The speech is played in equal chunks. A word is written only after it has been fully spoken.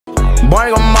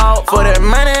Bring them out for that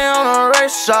money on the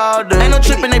race all day. Ain't no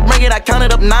tripping, they bring it, I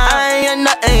counted up 9. I ain't hear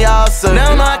nothing, y'all say. They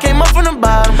don't know I came up from the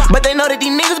bottom, but they know that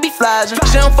these niggas be flashing.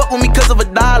 She don't fuck with me cause of $1.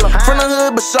 From the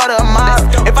hood, but short of a mile.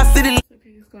 If I see the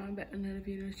okay, it's going back to another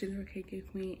video. It's your girl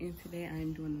KK Queen, and today I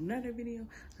am doing another video.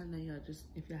 I know y'all just,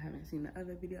 if y'all haven't seen the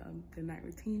other video of the night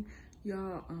routine,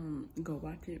 y'all go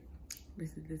watch it.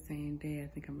 This is the same day. I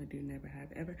think I'm gonna do Never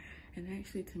Have Ever. And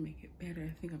actually, to make it better,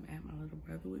 I think I'm gonna add my little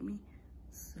brother with me.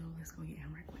 So let's go get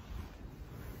him right quick.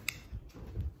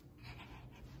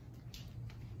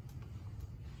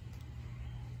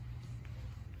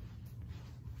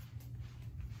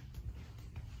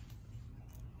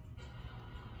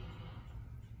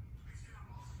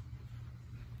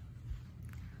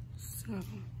 So,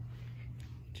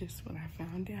 just what I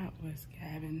found out was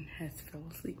Gavin has fell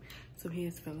asleep. So he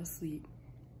has fell asleep.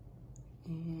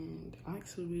 And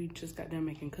actually we just got done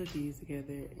making cookies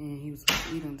together and he was supposed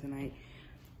to eat them tonight,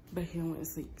 but he went to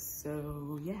sleep.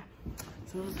 So yeah,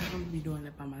 so I'm gonna be doing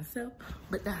it by myself,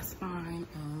 but that's fine.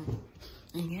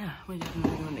 And yeah, we're just gonna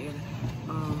be doing it together.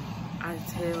 I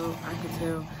could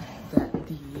tell that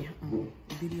the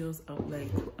videos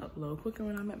upload quicker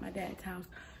when I'm at my dad's house.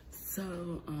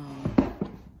 So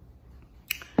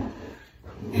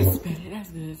that's better, that's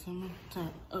good. So I'm gonna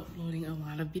start uploading a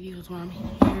lot of videos while I'm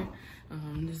here.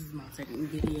 This is my second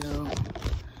video.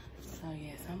 So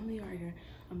yes, I'm gonna be right here.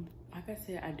 Like I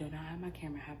said, I do not have my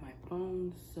camera, I have my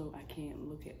phone, so I can't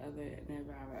look at other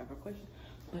Never Have Ever questions.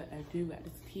 But I do got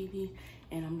this TV,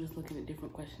 and I'm just looking at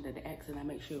different questions that they asked, and I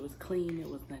make sure it was clean, it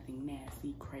was nothing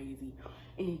nasty, crazy,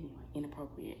 anything like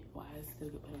inappropriate. Why it's still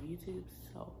get put on YouTube.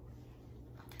 So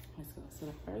let's go. So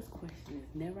the first question is,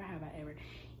 never have I ever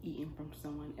eaten from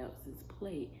someone else's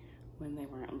plate when they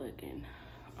weren't looking.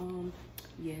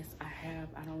 Yes, I have.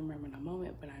 I don't remember in a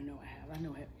moment, but I know I have. I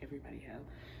know everybody has.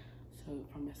 So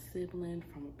from a sibling,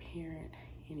 from a parent,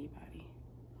 anybody.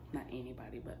 Not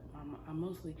anybody, but I'm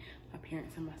mostly my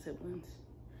parents and my siblings.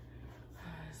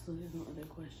 So there's no other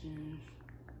questions.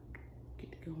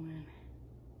 Get to going.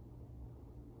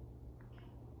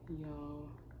 Yo.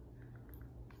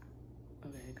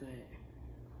 Okay, good.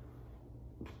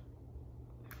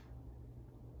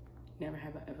 Never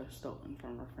have I ever stolen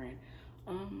from a friend.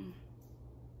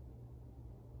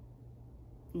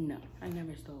 No, I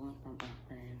never stolen from a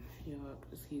friend. Yo,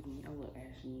 excuse me, I look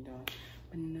ashy, dog.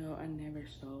 But no, I never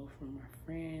stole from a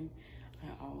friend.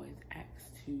 I always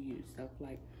ask to use stuff.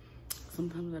 Like,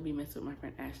 sometimes I be messing with my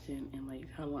friend Ashton, and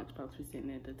like her lunchbox be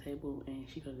sitting at the table, and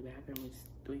she goes to the bathroom,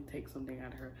 we take something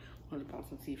out of her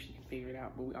lunchbox and see if she can figure it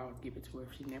out, but we always give it to her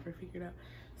if she never figured it out.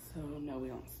 So no, we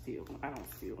don't steal. I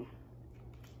don't steal.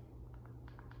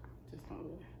 Just don't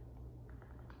do it.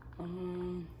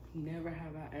 Never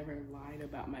have I ever lied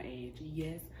about my age.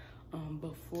 Yes,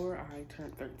 before I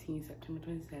turned 13, September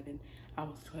 27, I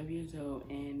was 12 years old,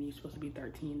 and you're supposed to be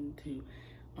 13 to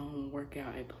work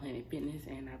out at Planet Fitness,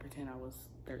 and I pretend I was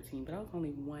 13, but I was only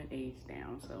one age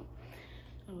down, so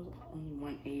I was only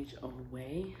one age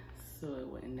away, so it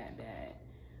wasn't that bad.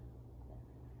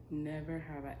 Never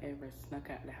have I ever snuck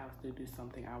out the house to do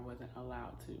something I wasn't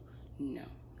allowed to. No,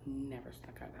 never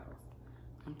snuck out the house.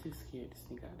 I'm too scared to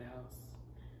sneak out the house.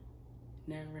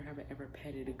 Never have I ever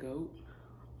petted a goat.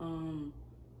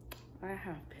 I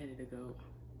have petted a goat.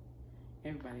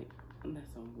 Everybody,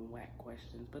 that's some whack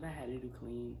questions, but I had to do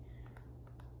clean.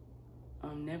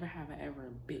 Never have I ever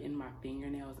bitten my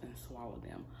fingernails and swallowed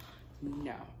them.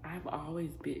 No, I've always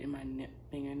bitten my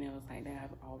fingernails like that.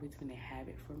 I've always been a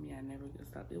habit for me. I never could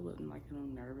stop. It wasn't like no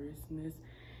nervousness.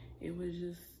 It was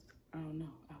just, I don't know.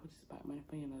 I would just bite my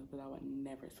fingernails, but I would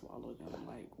never swallow them.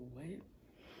 Like, what?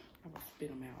 I would spit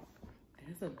them out.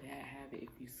 That's a bad habit if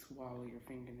you swallow your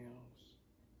fingernails.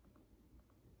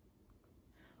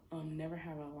 Never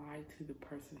have I lied to the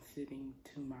person sitting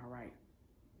to my right.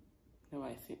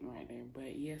 Nobody's sitting right there,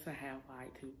 but yes, I have lied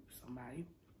to somebody.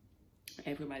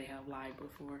 Everybody have lied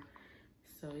before.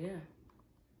 So yeah.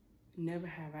 Never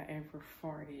have I ever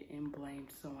farted and blamed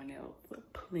someone else.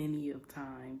 Plenty of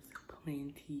times.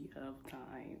 Plenty of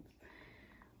times.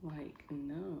 Like,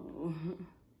 no.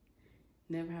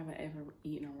 Never have I ever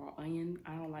eaten a raw onion.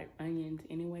 I don't like onions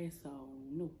anyway, so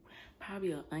no.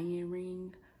 Probably an onion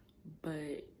ring,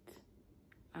 but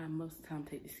I most of the time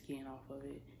take the skin off of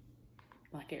it.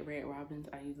 Like at Red Robin's,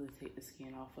 I usually take the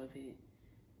skin off of it.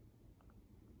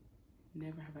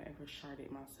 Never have I ever sharded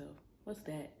myself. What's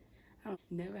that?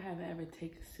 Never have I ever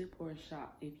taken a sip or a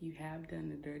shot. If you have done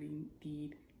the dirty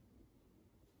deed,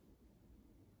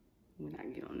 we're not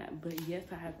getting on that. But yes,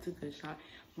 I have took a shot.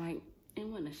 Like, it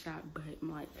wasn't a shot, but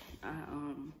like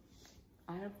I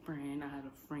I had a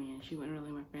friend, she wasn't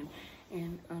really my friend,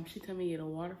 and she told me to get a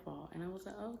waterfall, and I was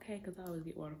like, okay, because I always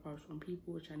get waterfalls from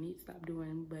people, which I need to stop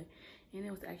doing, and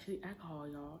it was actually alcohol,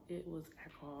 y'all. It was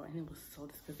alcohol, and it was so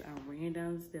disgusting. I ran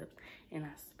down the steps, and I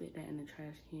spit that in the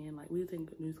trash can. Like, we was in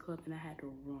Good News Club, and I had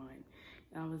to run.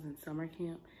 I was in summer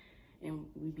camp, and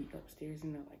we'd be upstairs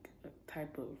in a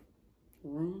type of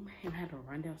room, and I had to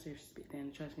run downstairs, spit that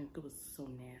in the trash can. It was so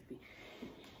nasty.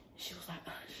 She was like,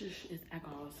 shush, it's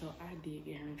alcohol. So I did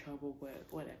get her in trouble, but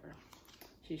whatever.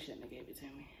 She shouldn't have gave it to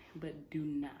me. But do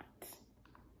not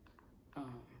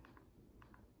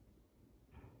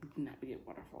get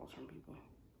waterfalls from people.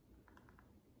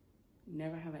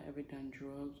 Never have I ever done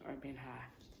drugs or been high.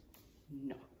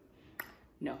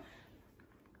 No.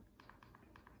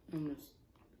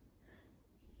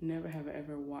 Never have I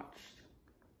ever watched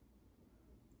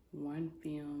one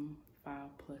film 5+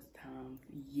 times.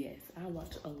 Yes, I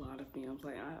watch a lot of films.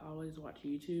 Like, I always watch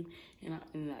YouTube, and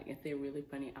like, if they're really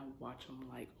funny, I watch them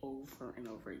like over and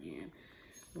over again.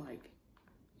 Like,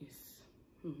 it's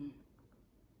okay,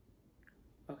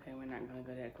 we're not gonna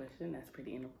go to that question. That's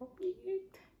pretty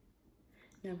inappropriate.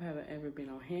 Never have I ever been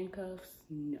on handcuffs.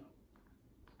 No.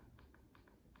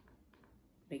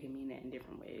 They can mean that in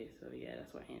different ways, so yeah,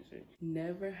 that's what I answered.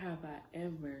 Never have I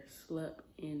ever slept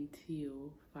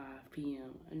until 5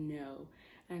 p.m. No,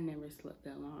 I never slept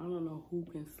that long. I don't know who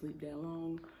can sleep that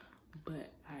long,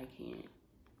 but I can't.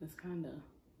 It's kind of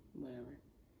whatever.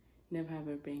 Never have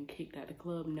I ever been kicked out of the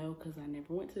club. No, because I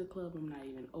never went to the club. I'm not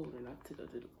even old enough to go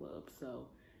to the club, so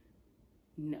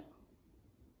no.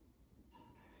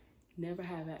 Never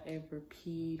have I ever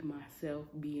peed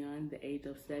myself beyond the age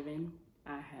of 7.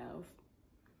 I have.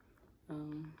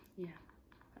 Yeah,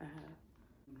 I have.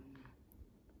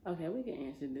 Okay, we can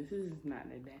answer this. This is not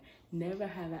that bad. Never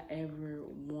have I ever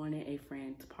wanted a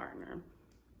friend's partner.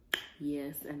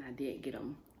 Yes, and I did get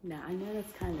them. Now, I know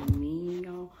that's kind of mean,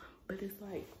 y'all, but it's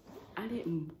like, I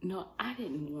didn't want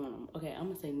him. Okay, I'm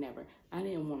gonna say never. I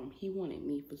didn't want him. He wanted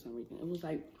me for some reason. It was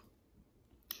like,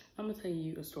 I'm gonna tell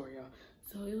you a story, y'all.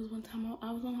 So it was one time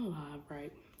I was on a live,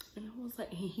 right? And I was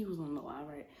like, he was on the live,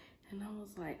 right? And I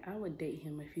was like, I would date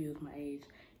him if he was my age.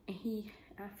 And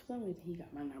for some reason, he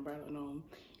got my number, I don't know him.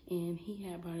 And he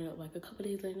had brought it up like a couple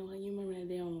days later, like, you remember that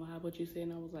day on live, what you said?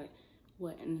 And I was like,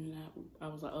 what? And then I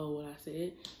was like, oh, what I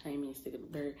said? I didn't mean to stick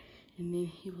it dirt. And then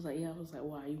he was like, yeah. I was like,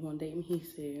 why, you want to date me? He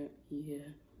said, yeah.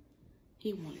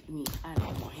 He wanted me. I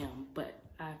didn't want him, but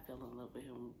I fell in love with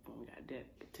him when we got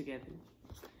together.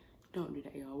 Don't do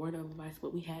that, y'all. Word of advice,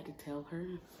 but we had to tell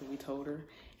her, so we told her,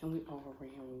 and we all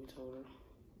ran when we told her.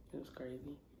 It was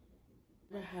crazy.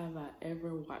 Never have I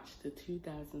ever watched the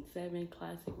 2007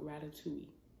 classic Ratatouille.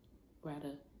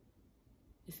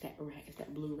 It's that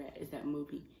blue rat, it's that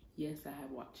movie. Yes, I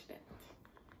have watched that.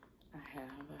 I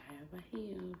have.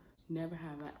 Never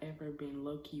have I ever been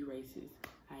low-key racist.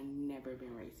 I never been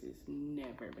racist.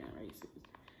 Never been racist.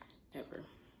 Ever.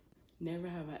 Never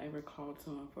have I ever called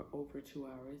someone for over 2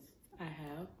 hours. I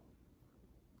have.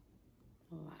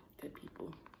 A lot of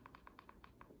people.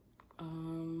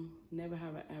 Never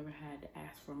have I ever had to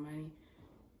ask for money.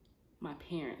 My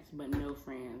parents, but no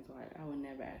friends. Like, I would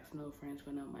never ask no friends for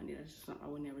no money. That's just something I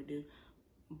would never do.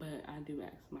 But I do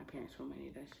ask my parents for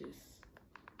money. That's just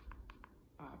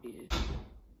obvious.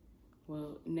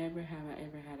 Well, never have I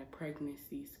ever had a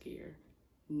pregnancy scare.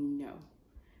 No.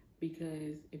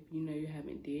 Because if you know you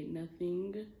haven't did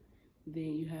nothing,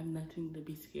 then you have nothing to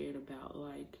be scared about.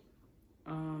 Like,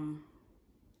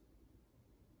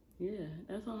 yeah,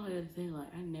 that's all I gotta say.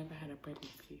 Like, I never had a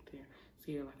pregnancy scare.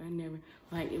 Like, I never,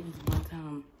 like, it was one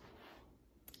time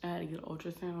I had to get an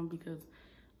ultrasound because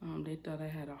they thought I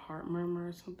had a heart murmur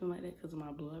or something like that because of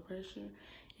my blood pressure.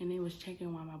 And they was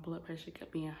checking why my blood pressure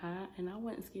kept being high. And I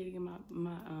wasn't scared to get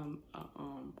my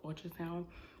ultrasound.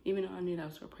 Even though I knew that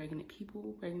was for pregnant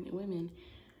people, pregnant women,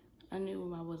 I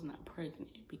knew I was not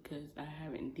pregnant because I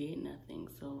haven't did nothing.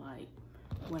 So, like,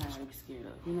 what I would be scared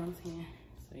of, you know what I'm saying?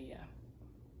 So, yeah.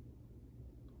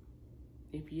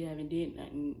 If you haven't did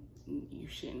nothing, you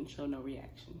shouldn't show no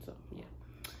reaction. So, yeah.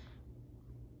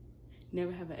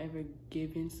 Never have I ever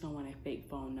given someone a fake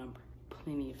phone number.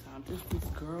 Plenty of times. This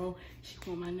girl, she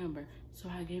want my number. So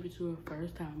I gave it to her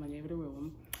first time. I gave her the real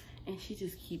one. And she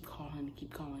just keep calling. So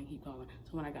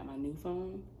when I got my new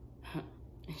phone, and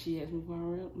she asked me for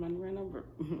my real number.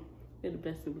 They're the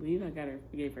best to believe.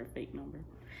 Gave her a fake number.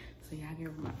 So yeah, I gave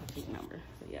her my fake number.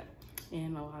 So yeah.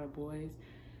 And a lot of boys,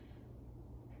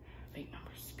 fake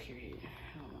numbers, period.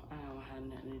 I don't have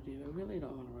nothing to do. I really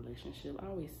don't want a relationship. I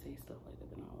always say stuff like that,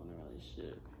 but I don't want a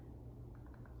relationship.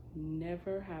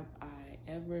 Never have I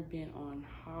ever been on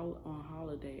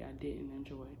holiday I didn't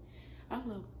enjoy. I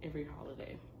love every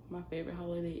holiday. my favorite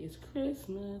holiday is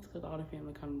Christmas because all the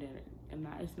family come together. And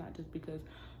it's not just because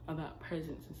about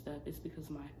presents and stuff. It's because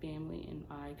my family and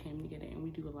I came together and we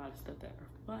do a lot of stuff that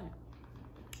are fun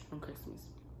on Christmas.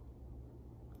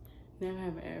 Never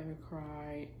have I ever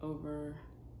cried over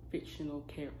fictional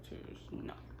characters.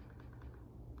 No.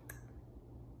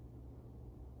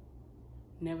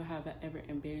 Never have I ever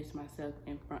embarrassed myself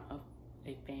in front of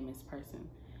a famous person.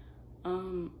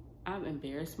 I've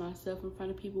embarrassed myself in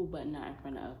front of people, but not in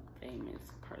front of a famous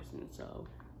person. So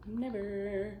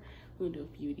never. We'll do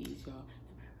a few of these, y'all.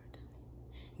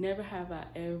 Never have I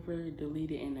ever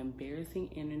deleted an embarrassing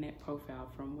internet profile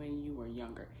from when you were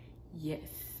younger. Yes.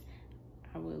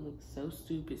 I would look so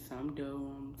stupid, so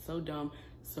dumb,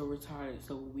 so retarded,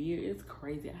 so weird. It's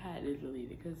crazy. I had to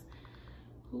delete it because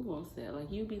who wants that?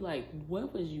 Like, you'd be like,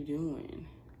 what was you doing?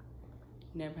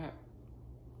 Never have.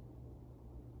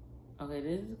 Okay,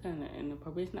 this is kind of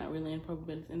inappropriate. It's not really inappropriate,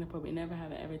 but it's inappropriate. Never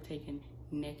have I ever taken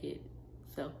naked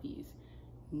selfies.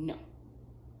 No.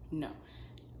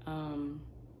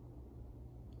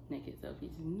 Naked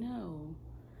selfies. No.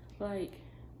 Like,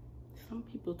 some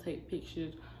people take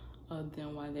pictures of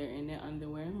them while they're in their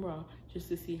underwear and bra just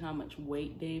to see how much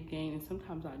weight they've gained. And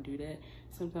sometimes I do that.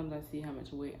 Sometimes I see how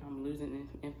much weight I'm losing and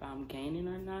if I'm gaining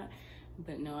or not.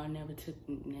 But no, I never took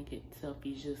naked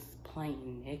selfies just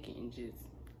plain naked and just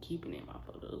keeping it in my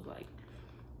photos. Like,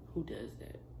 who does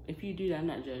that? If you do that, I'm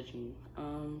not judging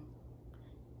you.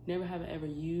 Never have I ever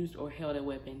used or held a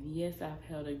weapon. Yes, I've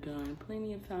held a gun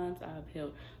plenty of times. I've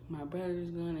held my brother's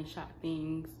gun and shot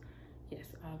things. Yes,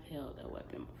 I've held a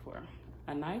weapon before.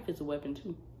 A knife is a weapon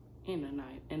too, and a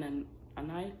knife, and a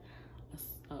knife,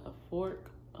 a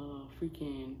fork,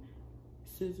 freaking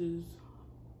scissors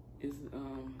is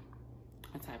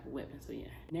a type of weapon. So yeah,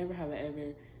 never have I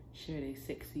ever shared a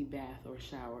sexy bath or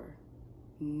shower.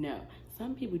 No,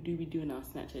 some people do be doing on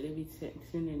Snapchat. They be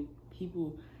sending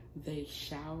people they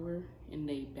shower in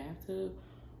their bathtub,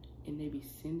 and they be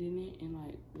sending it, and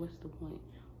like, what's the point?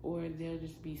 Or they'll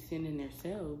just be sending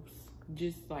themselves.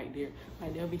 Just like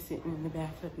they'll be sitting in the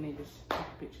bathtub and they just take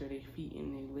a picture of their feet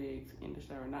and their legs in the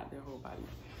shower, not their whole body.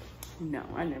 No,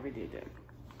 I never did that.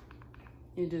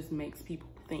 It just makes people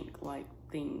think like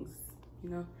things, you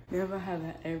know? Never have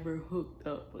I ever hooked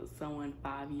up with someone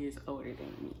 5 years older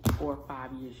than me or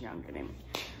 5 years younger than me.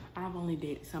 I've only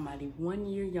dated somebody 1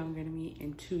 year younger than me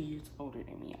and 2 years older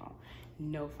than me, y'all.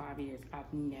 No 5 years.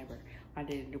 I've never. I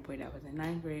dated a boy that was in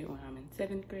 9th grade when I'm in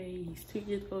 7th grade. He's 2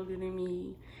 years older than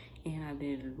me. And I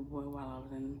dated a boy while I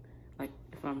was in, like,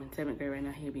 if I'm in 7th grade right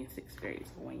now, he'll be in 6th grade,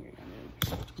 so 1 year younger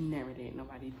than me. Never dated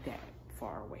nobody that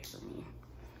far away from me.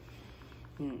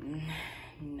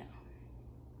 No.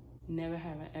 Never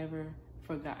have I ever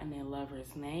forgotten a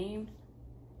lover's name.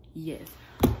 Yes.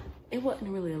 It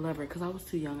wasn't really a lover because I was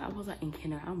too young. I was like in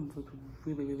kindergarten. I was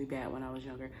really, really bad when I was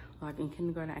younger. Like in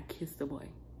kindergarten, I kissed a boy.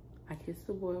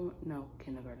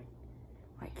 Kindergarten.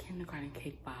 Like kindergarten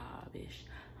K5-ish.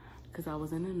 Because I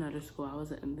was in another school. I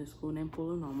was in the school named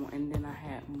Fuller Normal. And then I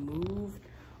had moved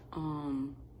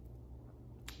to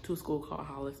a school called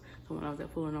Hollis. So when I was at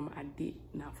Fuller Normal, I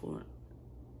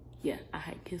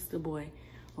had kissed a boy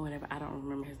or whatever. I don't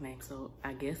remember his name. So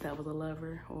I guess that was a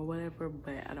lover or whatever.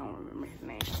 But I don't remember his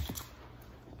name.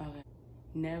 Okay.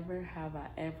 Never have I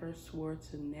ever swore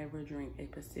to never drink a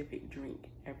Pacific drink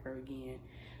ever again.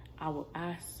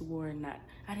 I swore not.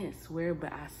 I didn't swear,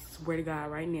 but I swear to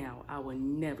God right now, I will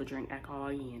never drink alcohol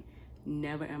again.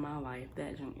 Never in my life.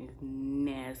 That drink is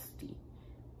nasty.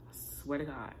 I swear to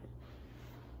God.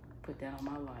 Put that on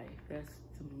my life. That's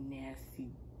some nasty.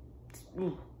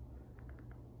 Ooh.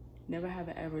 Never have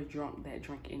I ever drunk that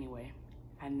drink anyway.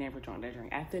 I never drank that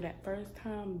drink. After that first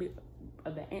time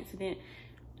of the incident,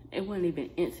 it wasn't even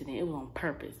an incident. It was on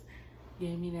purpose.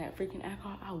 Gave me that freaking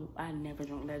alcohol. I never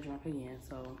drank that drink again.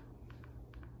 So,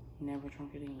 never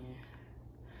drunk it again.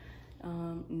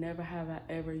 Never have I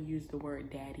ever used the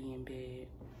word daddy in bed.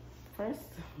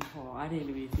 First of all, I didn't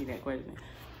even see that question.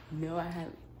 No, I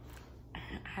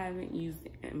haven't used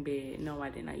it in bed. No, I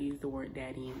did not use the word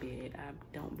daddy in bed. I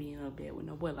don't be in a bed with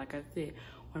no boy. Like I said,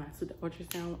 when I took the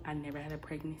ultrasound, I never had a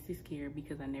pregnancy scare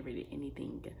because I never did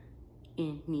anything.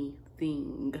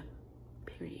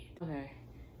 Period. Okay.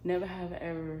 Never have I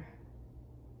ever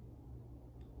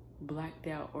blacked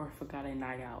out or forgot a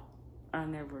night out. I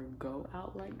never go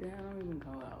out like that. I don't even go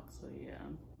out. So yeah.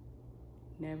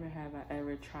 Never have I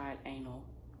ever tried anal.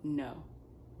 No.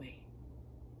 Wait.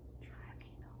 Tried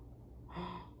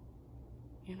anal.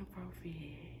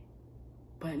 Inappropriate.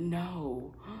 But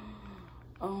no.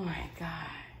 Oh my God.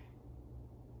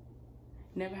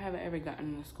 Never have I ever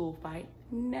gotten in a school fight.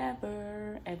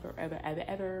 Never, ever, ever, ever,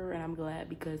 ever. And I'm glad,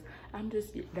 because that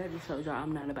just shows y'all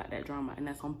I'm not about that drama. And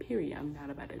that's on period. I'm not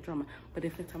about that drama. But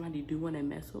if somebody do want to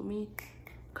mess with me,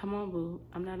 come on, boo.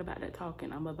 I'm not about that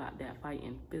talking. I'm about that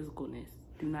fighting, physicalness.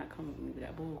 Do not come with me with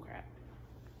that bull crap.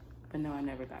 But no, I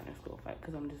never got in a school fight,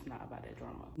 because I'm just not about that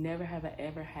drama. Never have I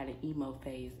ever had an emo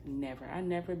phase. Never. I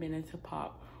never been into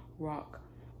pop, rock,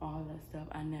 all that stuff.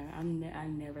 I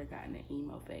never got in an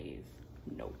emo phase.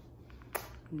 Nope.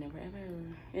 Never ever.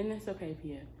 And it's okay,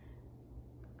 Pia.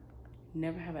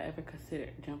 Never have I ever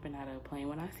considered jumping out of a plane.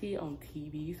 When I see it on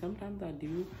TV, sometimes I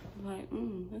do. I'm like,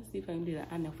 let's see if I can do that.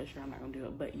 I know for sure I'm not gonna do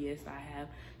it, but yes, I have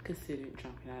considered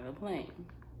jumping out of a plane.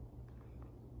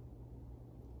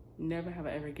 Never have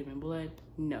I ever given blood.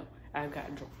 No, I've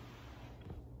got drunk.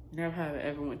 Never have I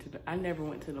ever I never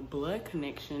went to the blood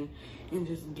connection and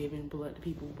just giving blood to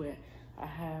people, but I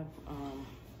have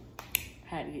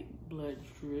had to get blood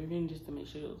driven just to make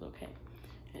sure it was okay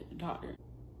at the doctor.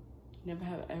 Never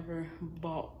have I ever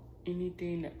bought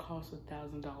anything that costs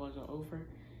 $1,000 or over.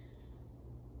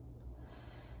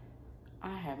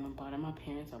 I haven't bought it. My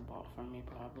parents have bought from me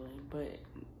probably, but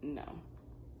no.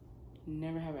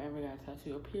 Never have I ever got a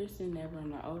tattoo. A piercing, never.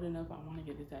 I'm not old enough. I want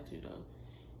to get a tattoo though.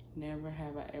 Never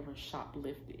have I ever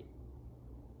shoplifted.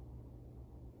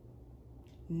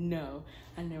 No,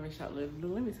 I never shoplifted.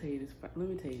 Let me tell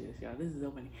you this, y'all. This is so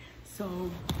funny.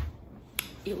 So,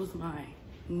 it was my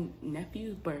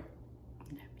nephew's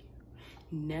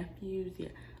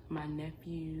my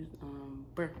nephew's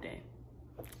birthday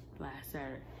last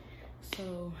Saturday.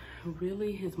 So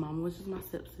really, his mom, which is my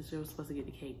stepsister, was supposed to get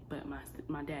the cake, but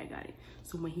my dad got it.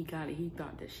 So when he got it, he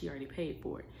thought that she already paid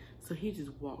for it. So he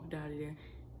just walked out of there.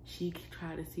 She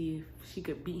tried to see if she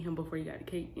could beat him before he got the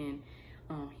cake, and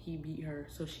he beat her.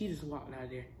 So she just walked out of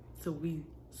there. So we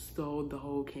stole the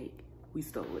whole cake. We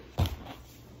stole it.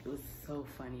 It was so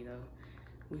funny though.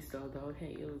 We stole the whole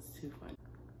cake. It was too funny.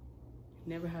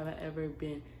 Never have I ever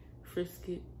been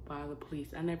frisked by the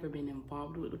police. I never been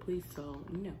involved with the police, so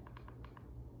no.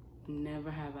 Never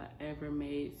have I ever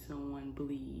made someone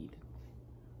bleed.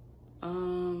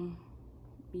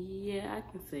 Yeah, I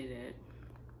can say that.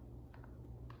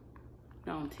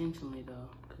 Not intentionally though,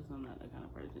 because I'm not that kind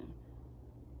of person.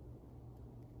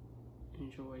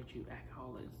 Enjoyed you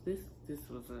alcoholics. This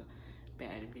was a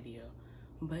bad video.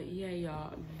 But yeah,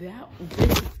 y'all, this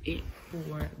is it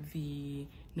for the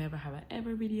Never Have I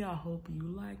Ever video. I hope you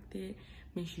liked it.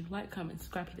 Make sure you like, comment,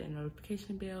 subscribe, hit that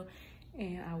notification bell,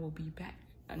 and I will be back.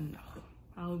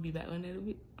 I will be back on that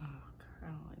video. Oh God, I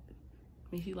don't like this.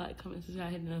 Make sure you like, comment,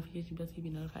 subscribe, hit the notification bell so you be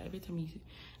notified every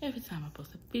time I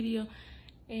post a video.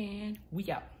 And we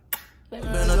out. Been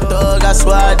a thug, I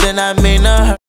swear I did not mean to hurt.